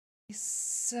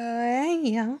So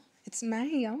yeah, it's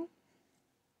Mayo,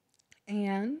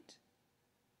 and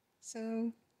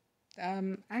so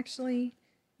actually,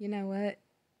 you know what?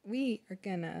 We are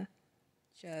gonna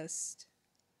just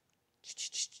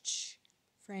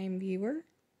frame viewer,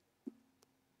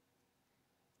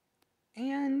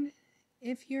 and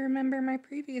if you remember my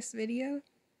previous video,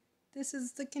 this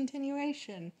is the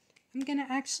continuation. I'm gonna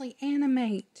actually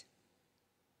animate.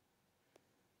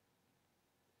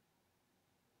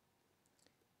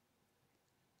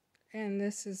 And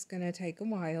this is gonna take a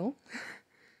while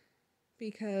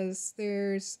because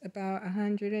there's about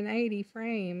 180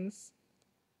 frames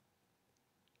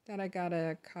that I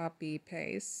gotta copy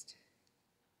paste.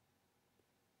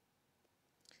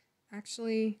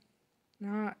 Actually,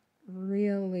 not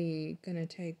really gonna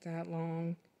take that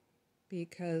long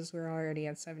because we're already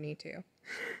at 72.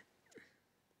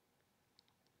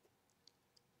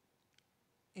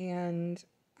 And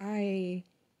I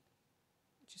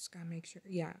just gotta make sure,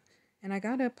 yeah. And I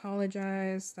gotta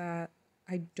apologize that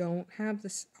I don't have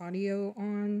this audio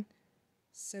on,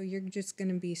 so you're just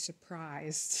gonna be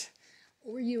surprised.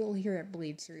 Or you will hear it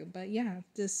bleed through. But yeah,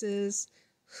 this is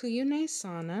Fuyune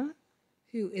Sana,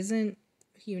 who isn't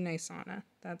Fuyune Sana.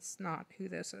 That's not who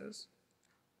this is.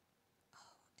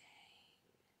 Oh,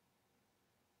 dang.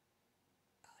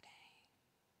 Oh,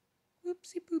 dang.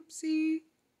 Whoopsie poopsie.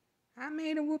 I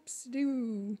made a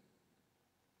whoops-doo.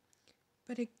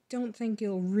 But I don't think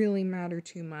it'll really matter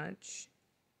too much.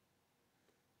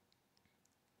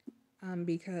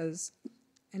 Because,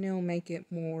 and it'll make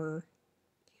it more,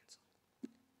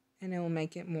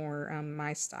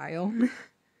 my style.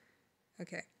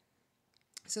 Okay.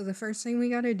 So the first thing we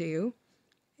gotta do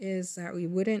is that we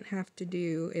wouldn't have to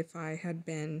do if I had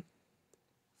been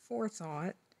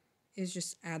forethought, is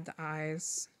just add the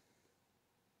eyes.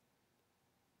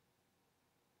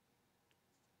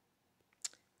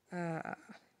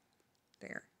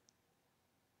 There.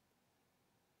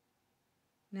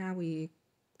 Now we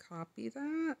copy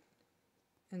that,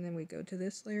 and then we go to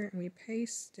this layer and we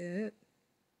paste it.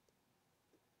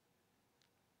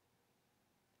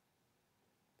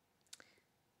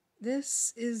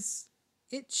 This is,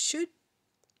 it should,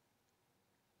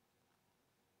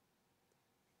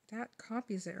 that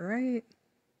copies it, right?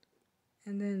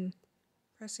 And then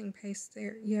pressing paste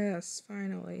there. Yes,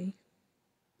 finally.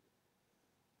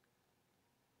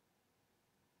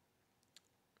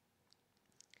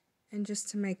 And just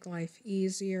to make life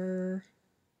easier,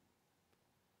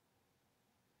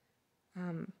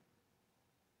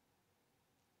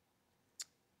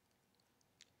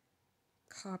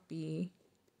 copy,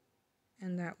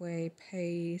 and that way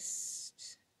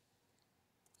paste.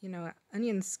 You know,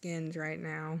 onion skins right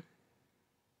now.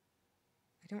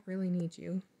 I don't really need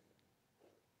you.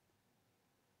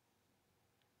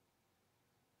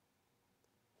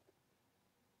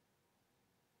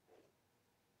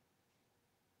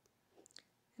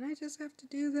 And I just have to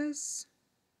do this.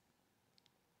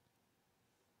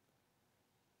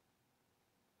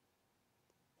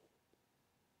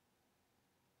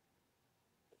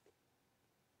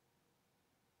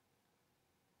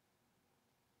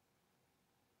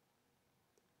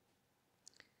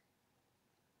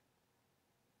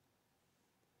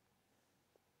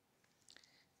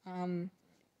 Um,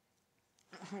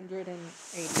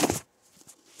 180.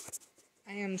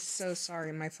 I am so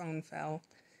sorry my phone fell.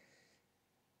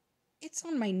 It's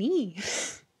on my knee.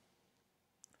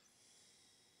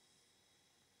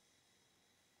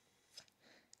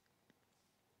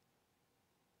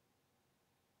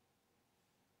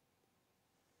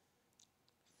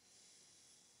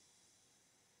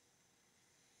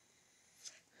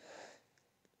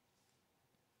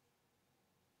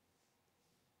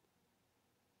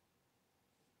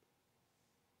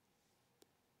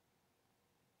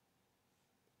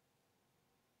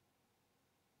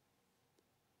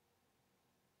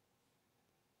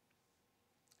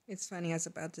 It's funny, I was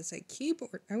about to say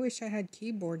keyboard. I wish I had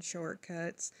keyboard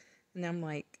shortcuts. And I'm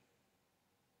like,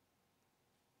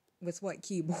 with what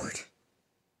keyboard?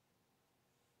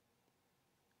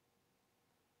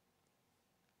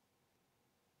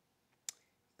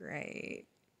 Great.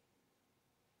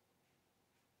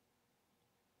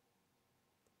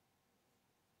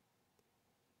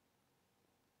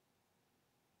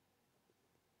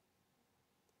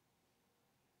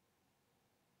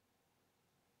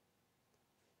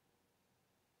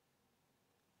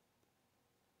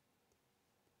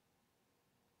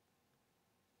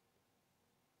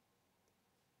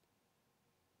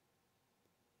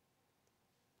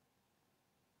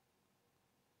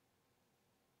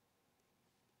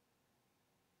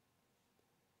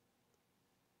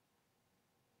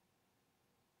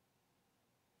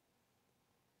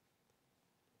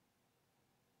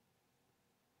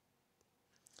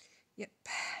 Yep.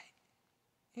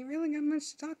 Ain't really got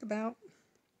much to talk about.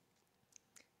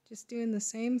 Just doing the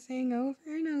same thing over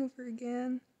and over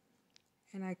again.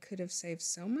 And I could have saved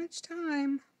so much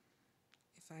time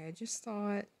if I had just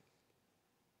thought.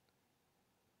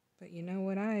 But you know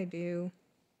what I do?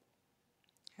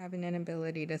 Have an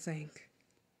inability to think.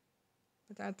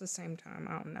 But at the same time,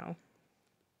 I don't know.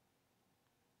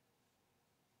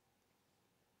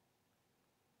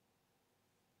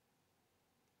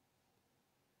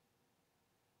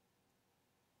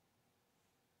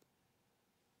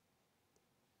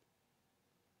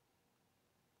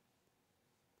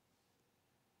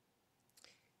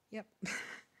 Yep.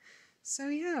 So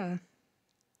yeah.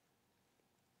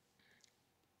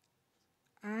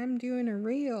 I'm doing a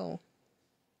reel.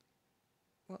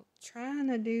 Well, trying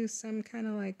to do some kind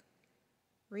of like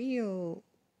real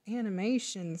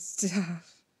animation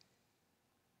stuff.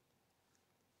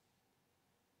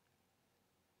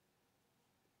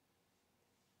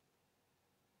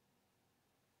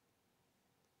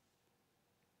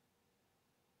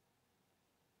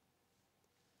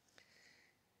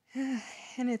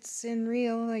 And it's in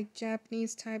real, like,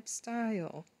 Japanese type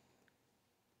style.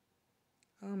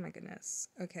 Oh my goodness.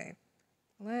 Okay.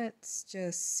 Let's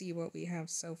just see what we have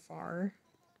so far.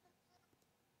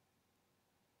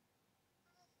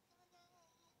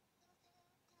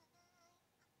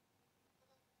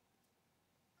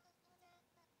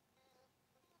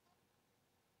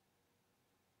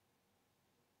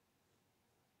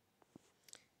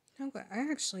 You know what?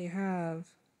 I actually have.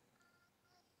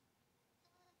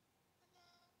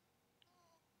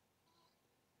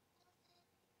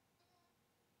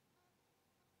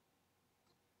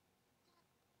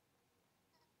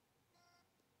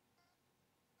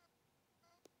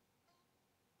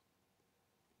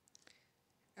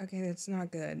 Okay, that's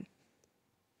not good.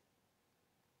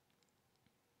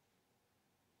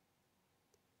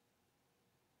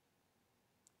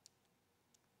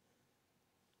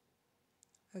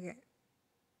 Okay.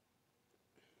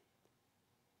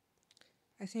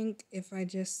 I think if I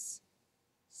just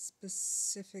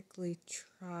specifically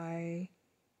try.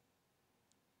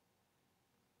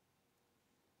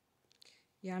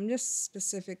 Yeah, I'm just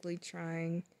specifically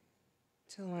trying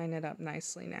to line it up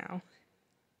nicely now.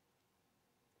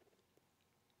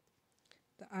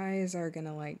 The eyes are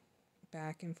gonna like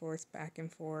back and forth, back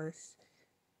and forth.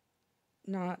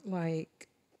 Not like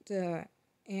the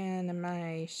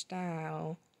anime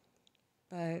style,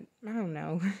 but I don't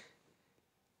know.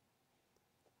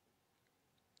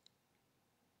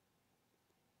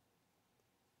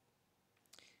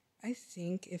 I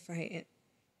think if I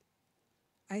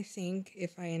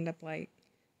end up like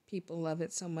people love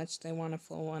it so much they want a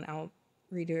full one, I'll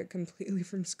redo it completely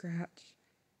from scratch.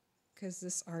 Because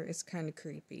this art is kind of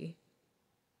creepy.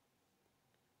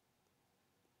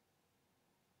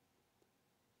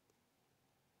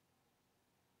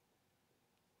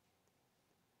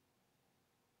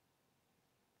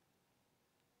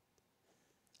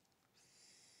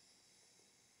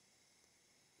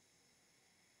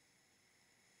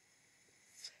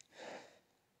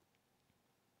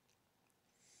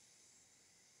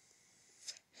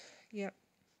 Yep.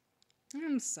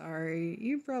 I'm sorry.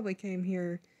 You probably came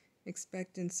here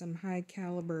expecting some high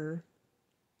caliber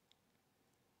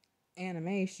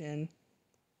animation,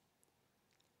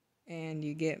 and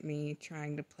you get me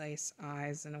trying to place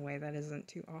eyes in a way that isn't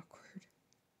too awkward.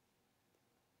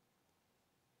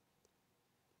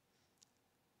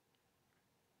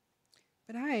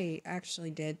 But I actually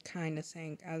did kind of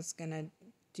think I was gonna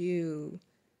do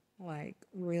like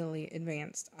really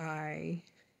advanced eye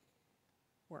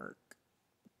work,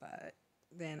 but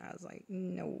then I was like,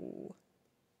 no.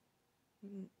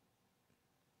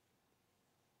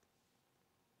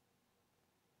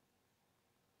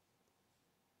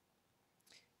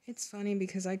 It's funny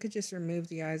because I could just remove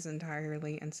the eyes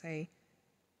entirely and say,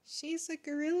 she's a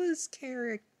gorilla's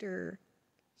character.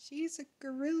 She's a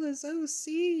gorilla's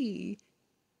OC.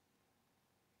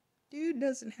 Dude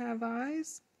doesn't have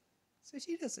eyes, so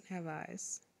she doesn't have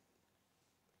eyes.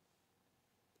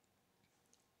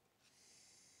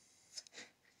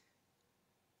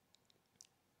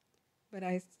 But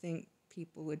I think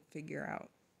people would figure out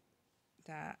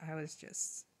that I was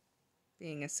just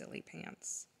being a silly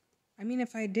pants. I mean,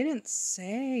 if I didn't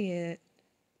say it,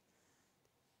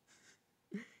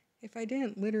 if I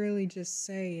didn't literally just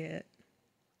say it,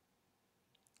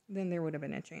 then there would have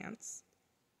been a chance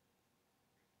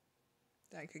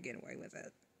that I could get away with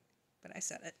it. But I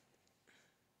said it.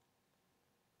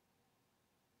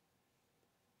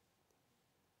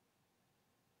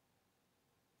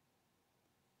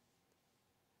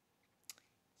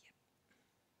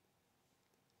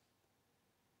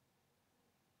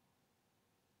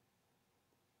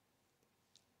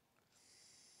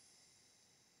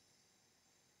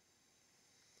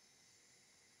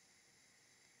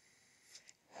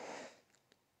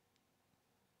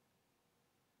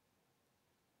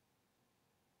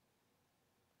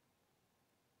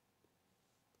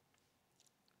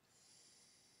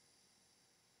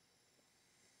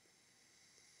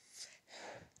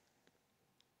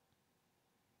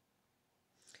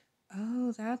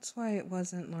 Oh, that's why it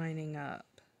wasn't lining up.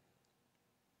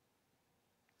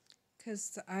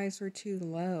 Because the eyes were too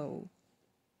low.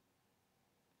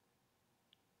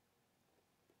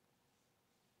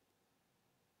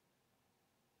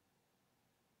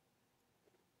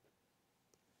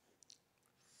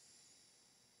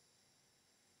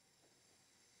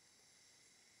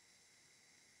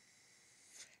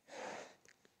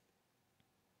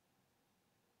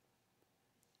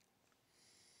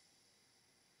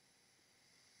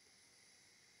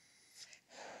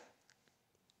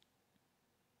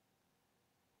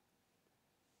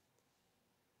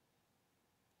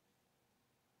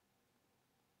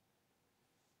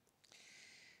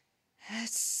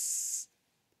 That's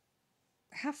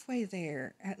halfway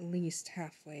there, at least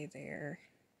halfway there.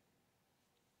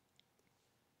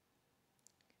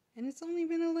 And it's only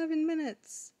been 11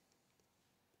 minutes.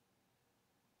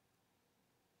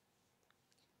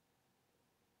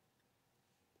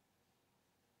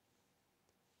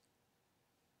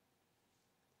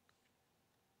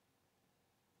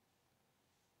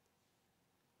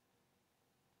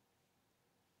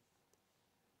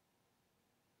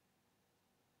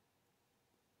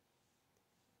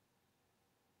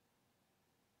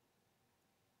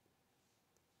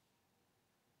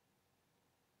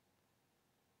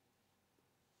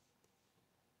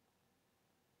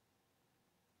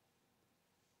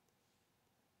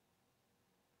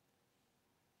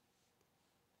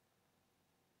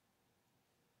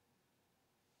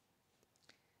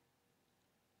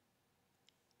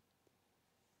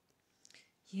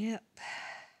 Yep.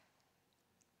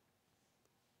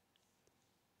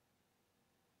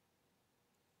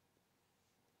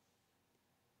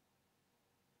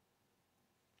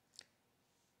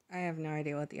 I have no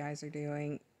idea what the eyes are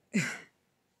doing.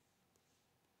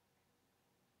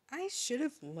 I should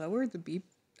have lowered the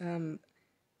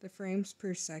frames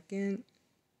per second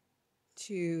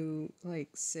to like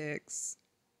 6.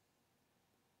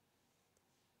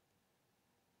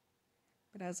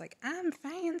 But I was like, I'm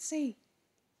fancy.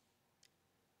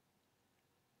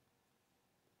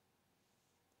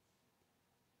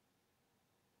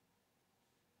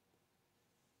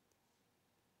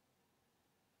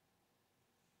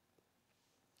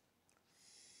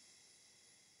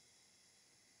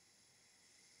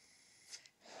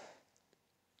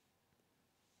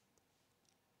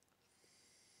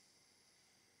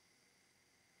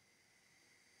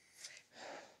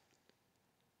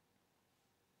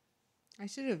 I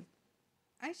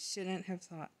shouldn't have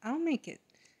thought, I'll make it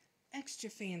extra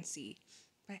fancy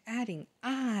by adding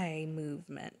eye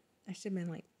movement. I should have been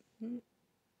like,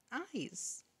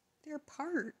 eyes. They're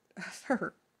part of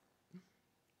her.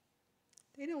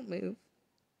 They don't move.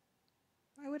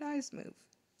 Why would eyes move?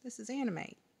 This is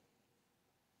anime.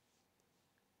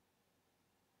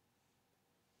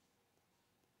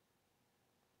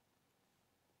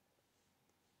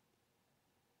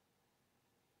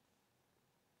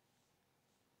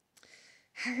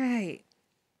 Alright.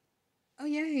 Oh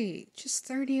yay, just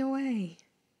 30 away.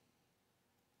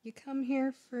 You come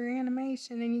here for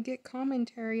animation and you get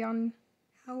commentary on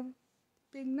how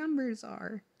big numbers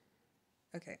are.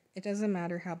 Okay, it doesn't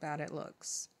matter how bad it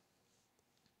looks.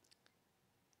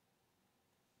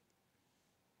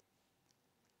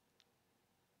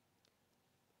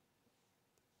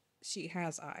 She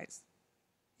has eyes.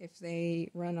 If they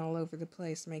run all over the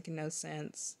place making no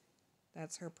sense,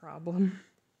 that's her problem.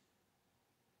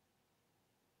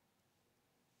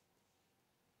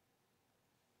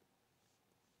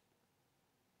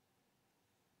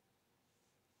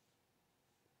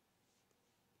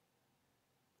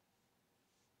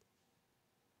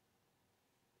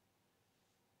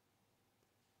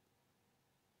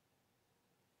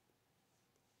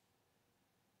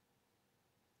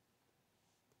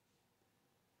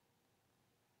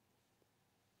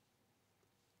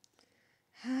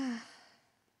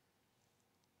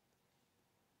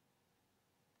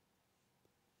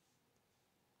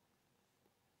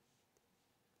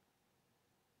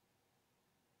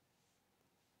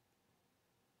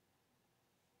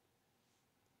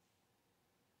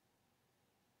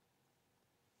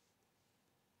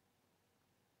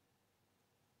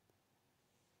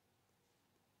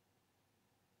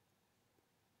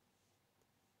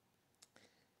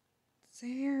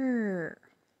 There.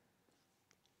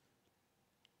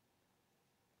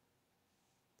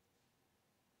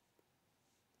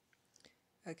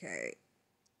 Okay.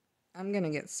 I'm gonna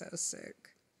get so sick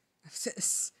of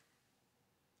this.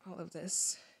 All of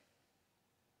this.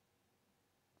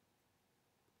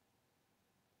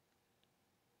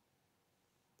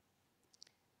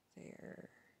 There.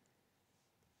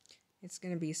 It's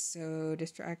gonna be so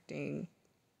distracting.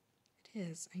 It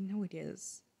is. I know it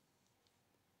is.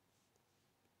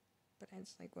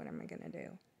 it's like, what am I gonna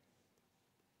do?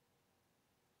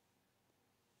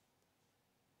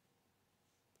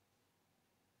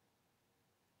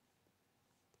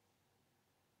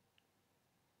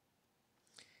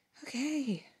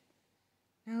 Okay.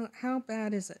 Now, how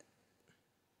bad is it?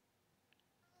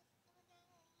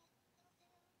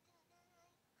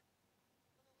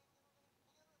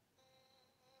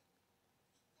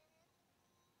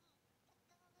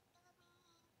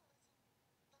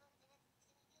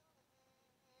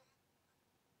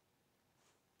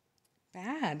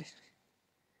 Bad.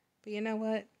 But you know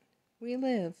what? We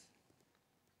live.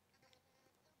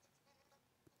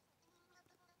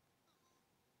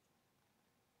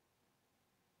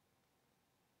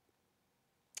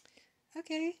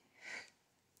 Okay.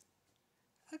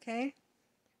 Okay.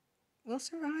 We'll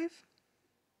survive.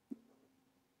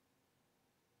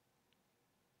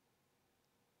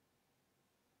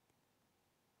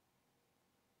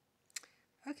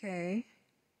 Okay.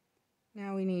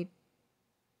 Now we need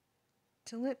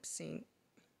to lip sync.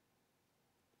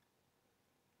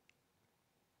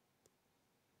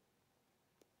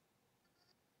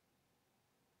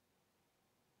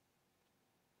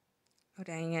 Oh,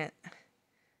 dang it.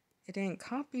 It didn't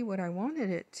copy what I wanted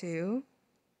it to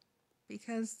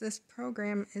because this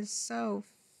program is so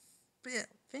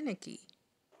finicky.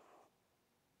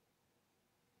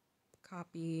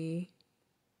 Copy.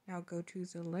 Now go to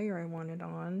the layer I wanted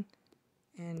on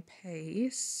and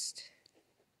paste.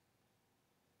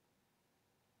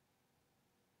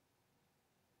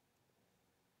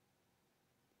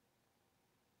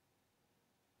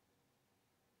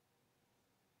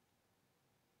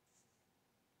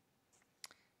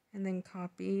 And then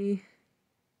copy.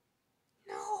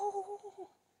 No!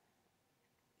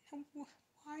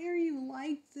 Why are you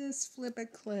like this,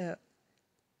 FlipaClip?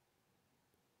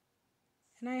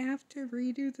 And I have to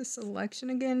redo the selection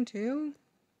again, too?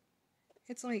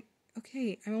 It's like,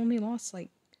 okay, I only lost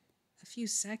like a few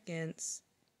seconds,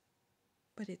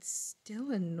 but it's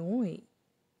still annoying.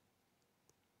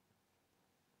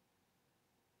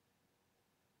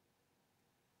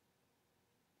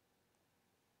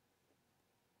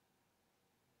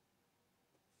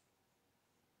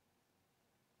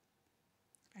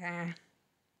 Ah.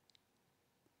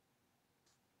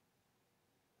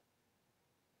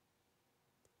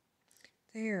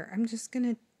 There, I'm just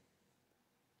gonna...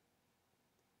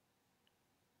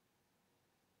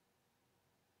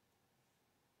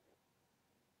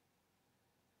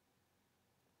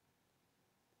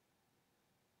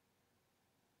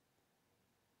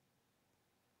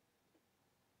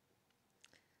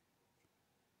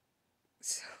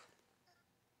 So...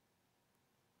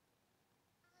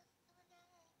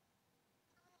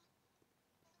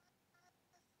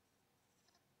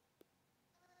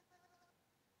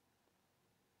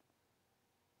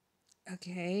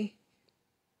 Okay.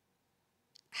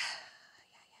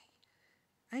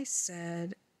 I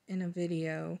said in a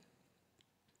video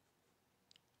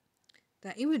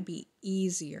that it would be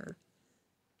easier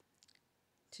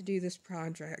to do this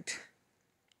project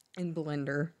in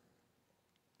Blender.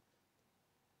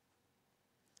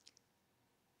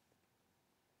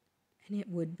 And it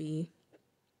would be.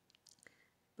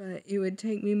 But it would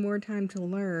take me more time to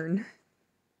learn.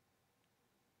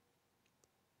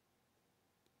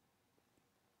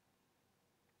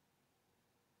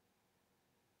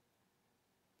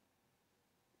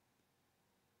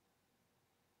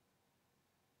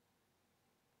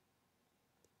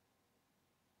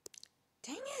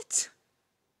 Dang it!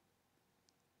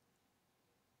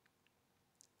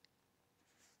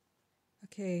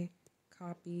 Okay,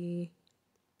 copy,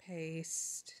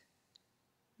 paste,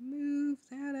 move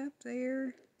that up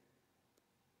there.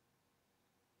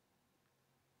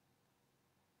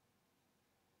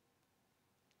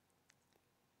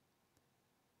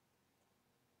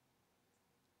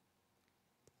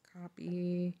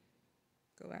 Copy,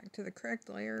 go back to the correct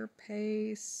layer,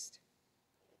 paste.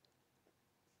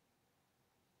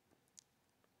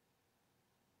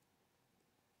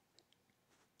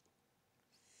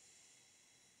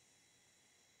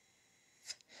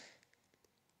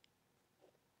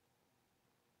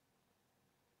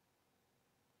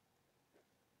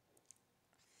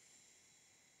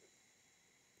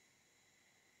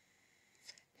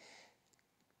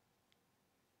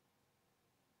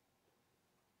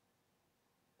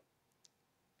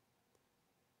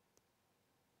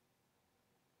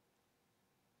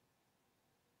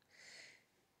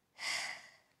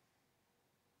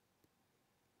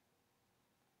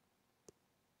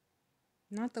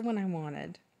 Not the one I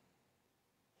wanted.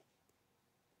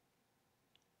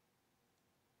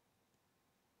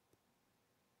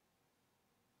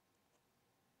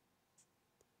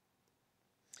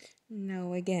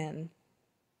 No, again.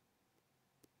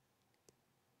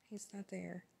 He's not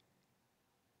there.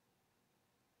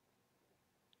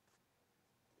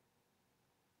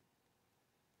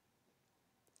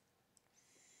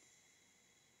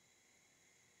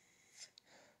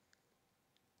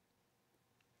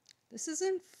 This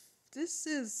isn't. This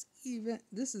is even.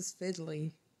 This is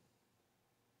fiddly.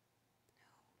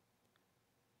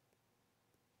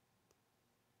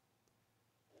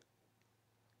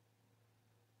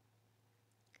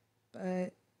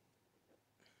 But.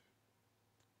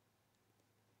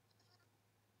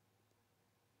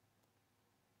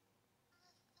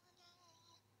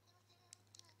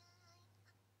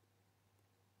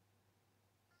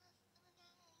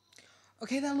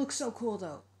 Okay, that looks so cool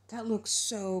though. That looks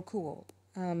so cool.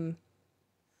 So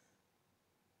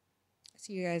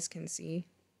you guys can see.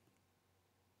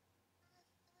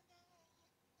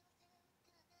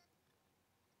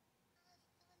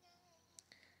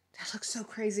 That looks so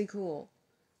crazy cool.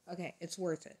 Okay, it's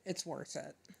worth it. It's worth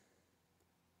it.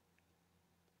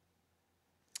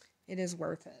 It is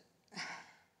worth it.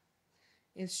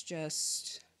 It's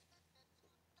just.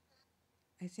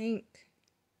 I think.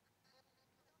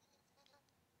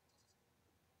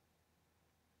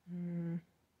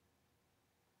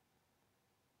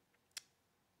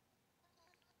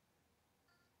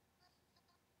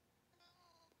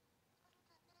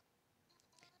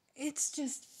 It's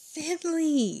just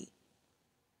fiddly.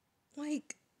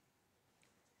 Like,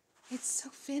 it's so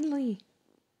fiddly.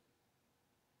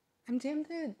 I'm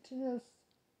tempted to just.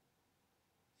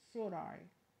 Should I?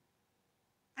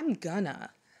 I'm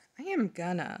gonna. I am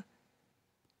gonna.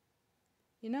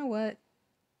 You know what?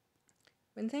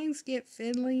 When things get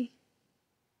fiddly,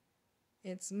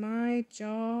 it's my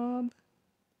job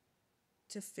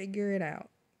to figure it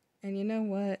out. And you know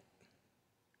what?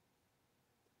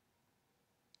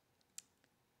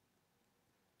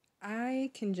 I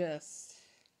can just.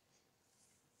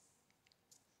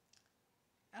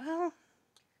 Oh,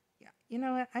 yeah. You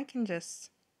know what? I can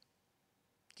just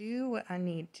do what I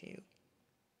need to.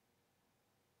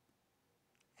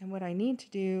 And what I need to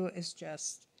do is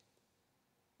just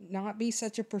not be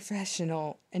such a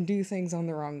professional and do things on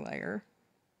the wrong layer.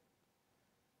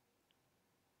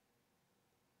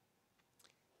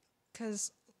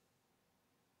 Because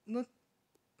look,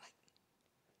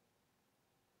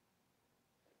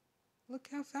 look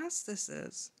how fast this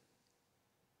is.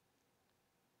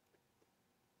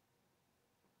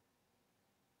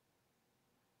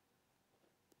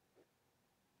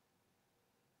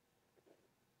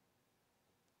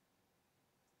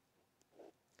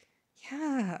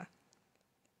 Yeah.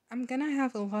 I'm gonna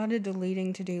have a lot of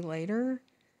deleting to do later,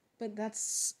 but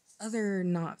that's other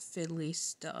not fiddly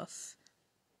stuff.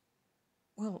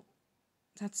 Well,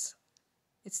 that's.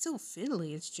 It's still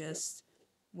fiddly, it's just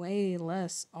way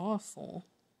less awful.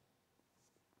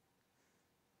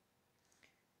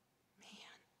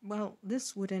 Man. Well,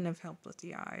 this wouldn't have helped with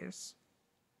the eyes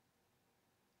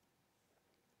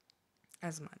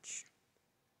as much.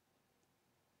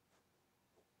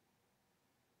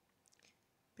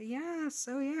 But yeah,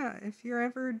 so yeah, if you're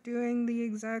ever doing the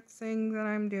exact thing that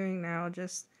I'm doing now,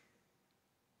 just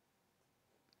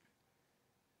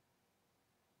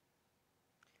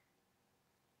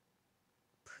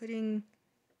putting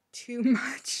too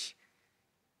much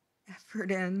effort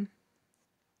in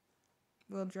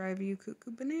will drive you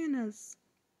cuckoo bananas.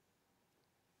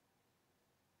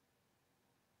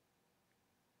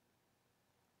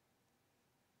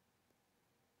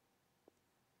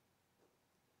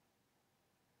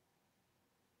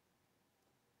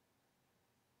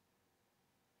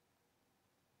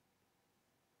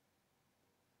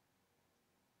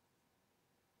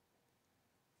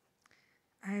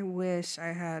 I wish I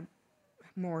had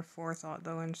more forethought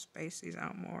though and space these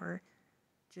out more,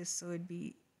 just so it'd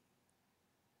be.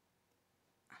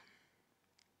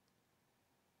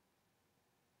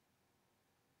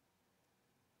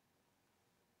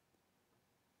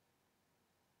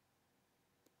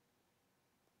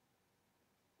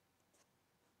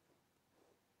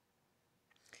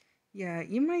 Yeah,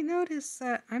 you might notice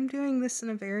that I'm doing this in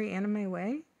a very anime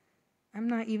way. I'm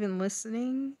not even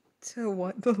listening to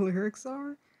what the lyrics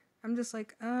are. I'm just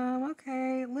like,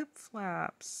 okay, lip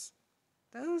flaps.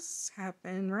 Those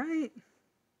happen, right?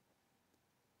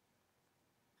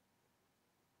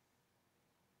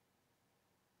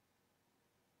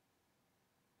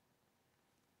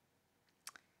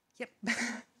 Yep.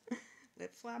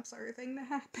 Lip flaps are a thing that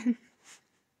happen.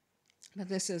 But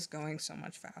this is going so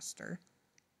much faster.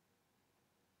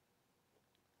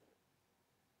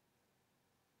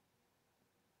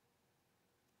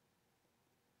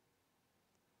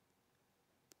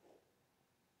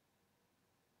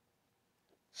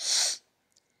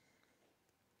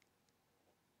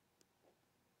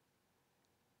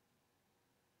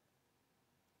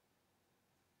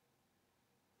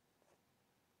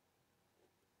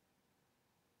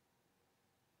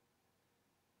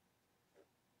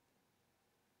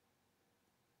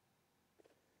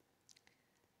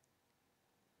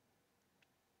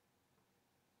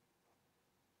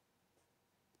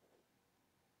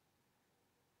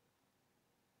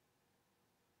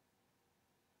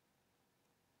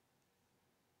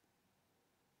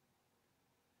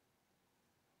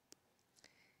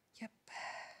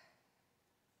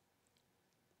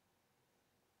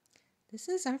 This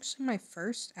is actually my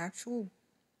first actual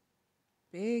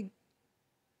big,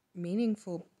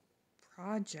 meaningful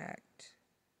project.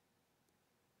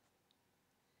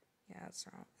 Yeah, that's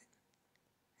wrong.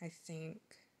 I think.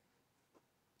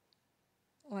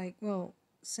 Like, well,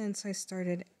 since I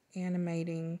started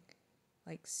animating,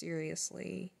 like,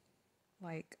 seriously,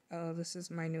 like, oh, this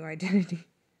is my new identity.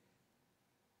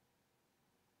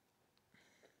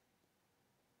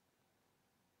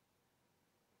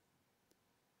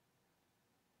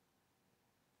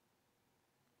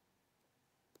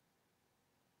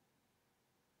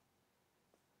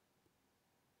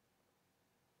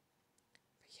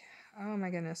 Yeah, oh my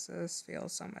goodness, this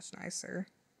feels so much nicer.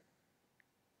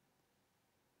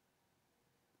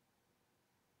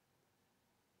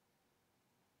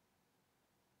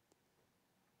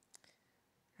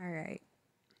 Alright.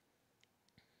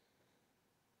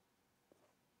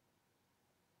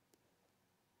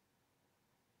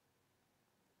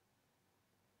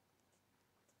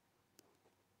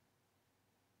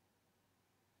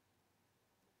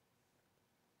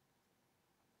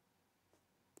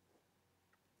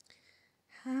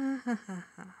 Ha ha ha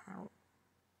ha ha.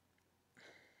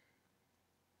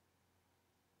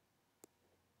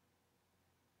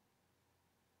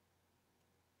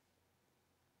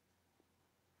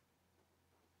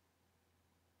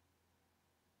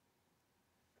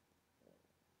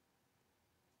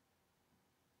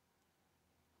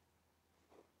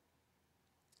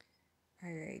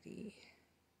 Alrighty.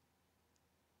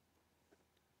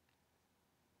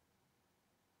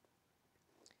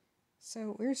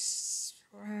 So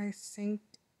I think,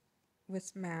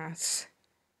 with math,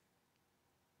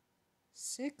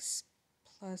 6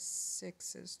 plus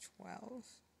 6 is 12.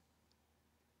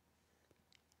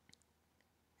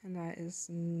 And that is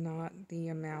not the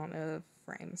amount of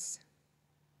frames.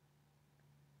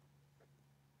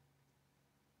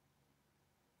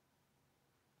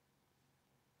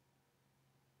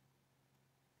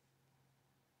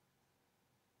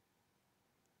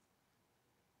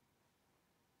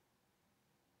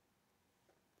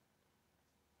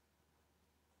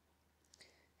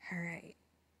 Alright.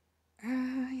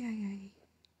 Yeah.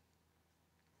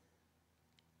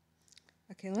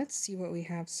 Okay, let's see what we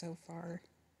have so far.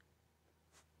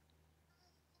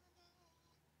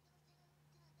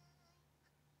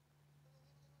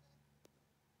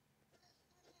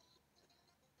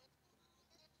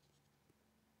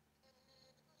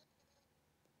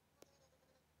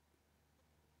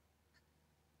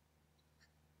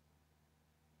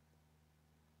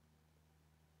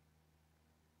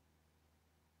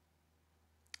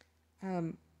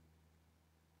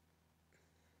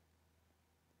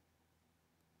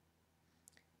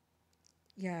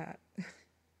 Yeah.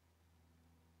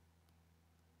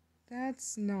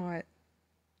 That's not...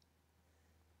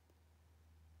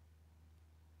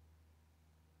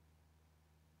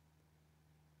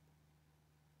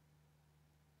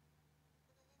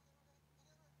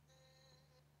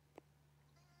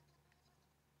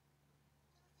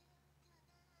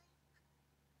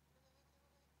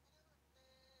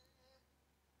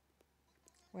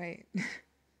 Wait.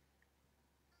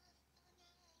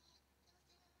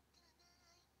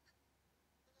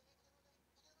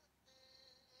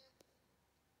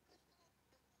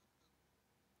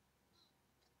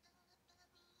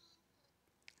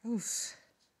 Oof.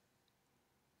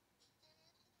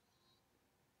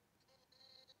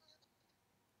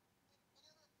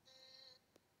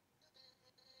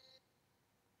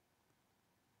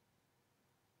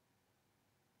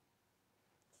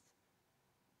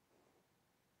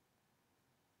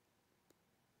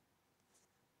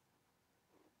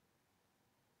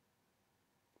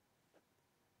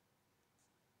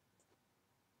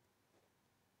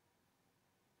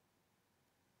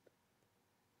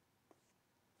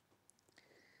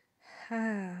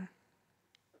 Ah.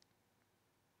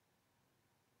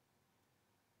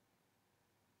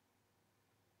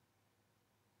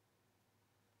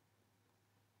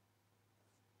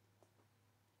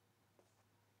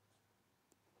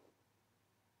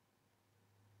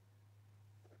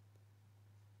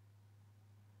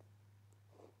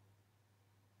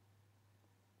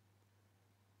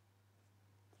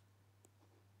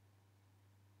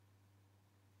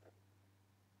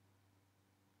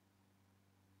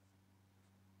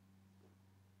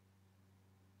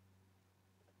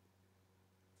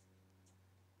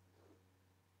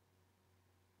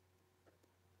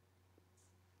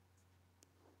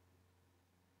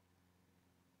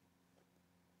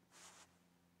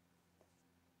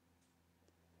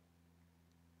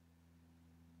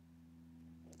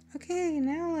 Okay,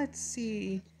 now let's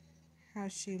see how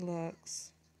she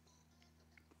looks.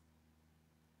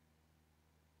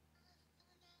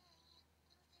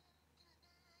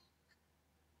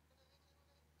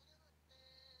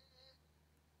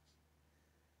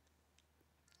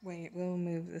 Wait, we'll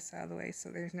move this out of the way so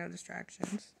there's no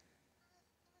distractions.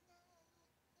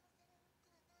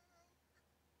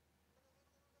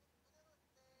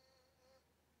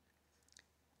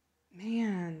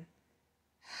 Man.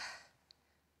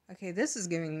 Okay, this is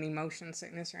giving me motion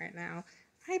sickness right now.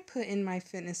 I put in my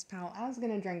fitness pal, I was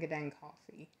gonna drink a dang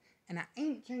coffee. And I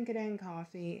ain't drinking dang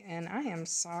coffee, and I am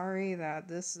sorry that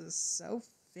this is so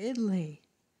fiddly.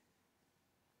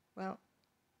 Well,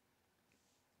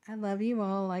 I love you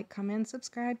all. Like, comment,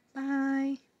 subscribe.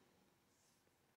 Bye.